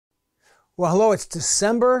Well, hello, it's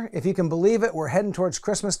December. If you can believe it, we're heading towards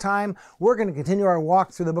Christmas time. We're going to continue our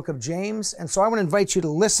walk through the book of James. And so I want to invite you to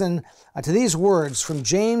listen to these words from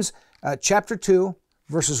James chapter 2,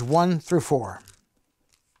 verses 1 through 4.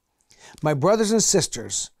 My brothers and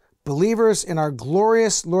sisters, believers in our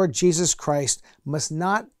glorious Lord Jesus Christ must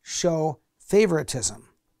not show favoritism.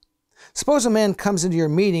 Suppose a man comes into your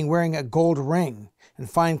meeting wearing a gold ring and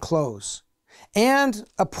fine clothes, and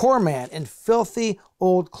a poor man in filthy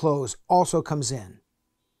old clothes also comes in.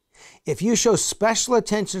 If you show special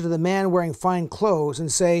attention to the man wearing fine clothes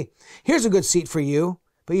and say, "Here's a good seat for you,"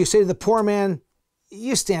 but you say to the poor man,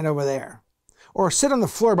 "You stand over there," or "Sit on the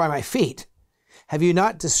floor by my feet," have you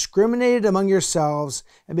not discriminated among yourselves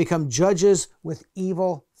and become judges with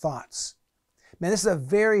evil thoughts? Man, this is a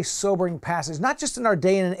very sobering passage, not just in our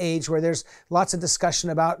day and age where there's lots of discussion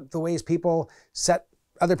about the ways people set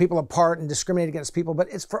other people apart and discriminate against people, but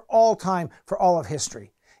it's for all time, for all of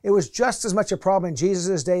history. It was just as much a problem in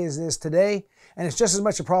Jesus' day as it is today, and it's just as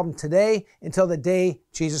much a problem today until the day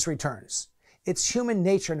Jesus returns. It's human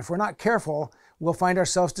nature, and if we're not careful, we'll find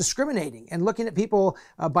ourselves discriminating and looking at people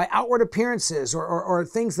by outward appearances or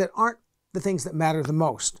things that aren't the things that matter the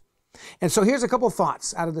most. And so here's a couple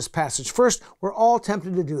thoughts out of this passage. First, we're all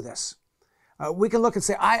tempted to do this. We can look and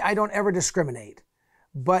say, I don't ever discriminate,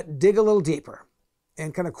 but dig a little deeper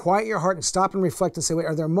and kind of quiet your heart and stop and reflect and say, wait,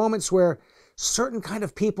 are there moments where certain kind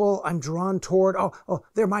of people I'm drawn toward? Oh,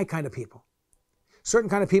 they're my kind of people. Certain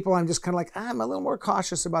kind of people I'm just kind of like, I'm a little more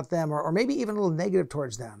cautious about them, or maybe even a little negative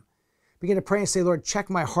towards them. Begin to pray and say, Lord, check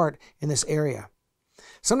my heart in this area.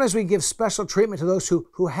 Sometimes we give special treatment to those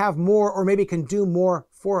who have more or maybe can do more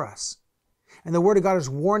for us. And the Word of God is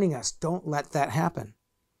warning us, don't let that happen.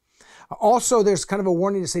 Also, there's kind of a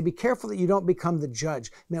warning to say, be careful that you don't become the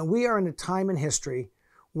judge. Man, we are in a time in history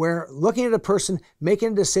where looking at a person,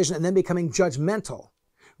 making a decision, and then becoming judgmental,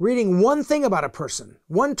 reading one thing about a person,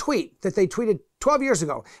 one tweet that they tweeted 12 years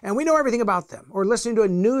ago, and we know everything about them, or listening to a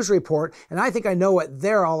news report, and I think I know what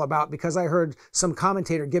they're all about because I heard some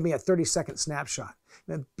commentator give me a 30-second snapshot.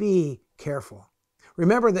 Man, be careful.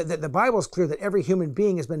 Remember that the Bible is clear that every human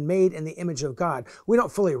being has been made in the image of God. We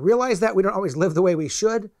don't fully realize that. We don't always live the way we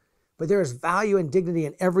should, but there is value and dignity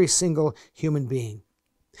in every single human being.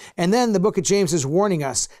 And then the book of James is warning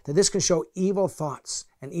us that this can show evil thoughts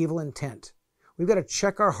and evil intent. We've got to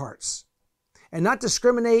check our hearts and not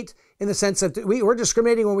discriminate in the sense that we're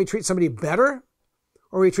discriminating when we treat somebody better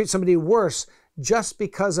or we treat somebody worse just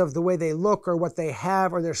because of the way they look or what they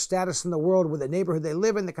have or their status in the world, with the neighborhood they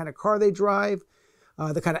live in, the kind of car they drive,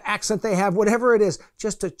 the kind of accent they have, whatever it is,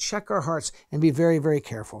 just to check our hearts and be very, very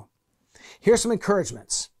careful. Here's some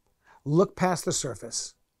encouragements. Look past the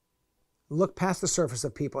surface. Look past the surface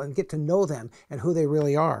of people and get to know them and who they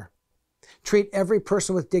really are. Treat every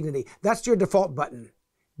person with dignity. That's your default button,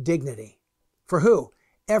 dignity. For who?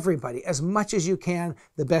 Everybody, as much as you can,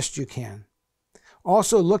 the best you can.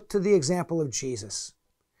 Also, look to the example of Jesus.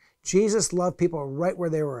 Jesus loved people right where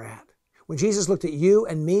they were at. When Jesus looked at you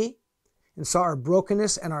and me and saw our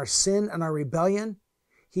brokenness and our sin and our rebellion,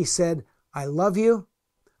 he said, I love you.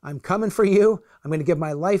 I'm coming for you. I'm going to give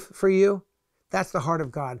my life for you. That's the heart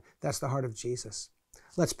of God. That's the heart of Jesus.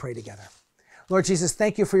 Let's pray together. Lord Jesus,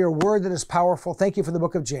 thank you for your word that is powerful. Thank you for the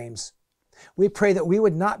book of James. We pray that we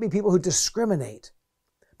would not be people who discriminate,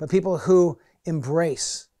 but people who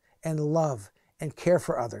embrace and love and care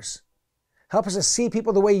for others. Help us to see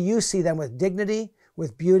people the way you see them, with dignity,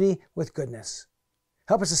 with beauty, with goodness.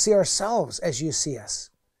 Help us to see ourselves as you see us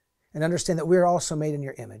and understand that we are also made in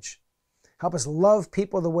your image. Help us love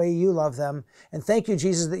people the way you love them. And thank you,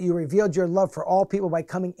 Jesus, that you revealed your love for all people by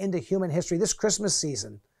coming into human history this Christmas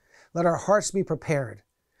season. Let our hearts be prepared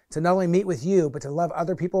to not only meet with you, but to love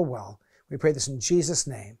other people well. We pray this in Jesus'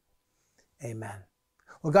 name. Amen.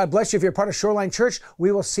 Well, God bless you. If you're part of Shoreline Church,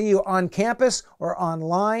 we will see you on campus or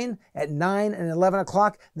online at 9 and 11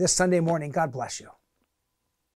 o'clock this Sunday morning. God bless you.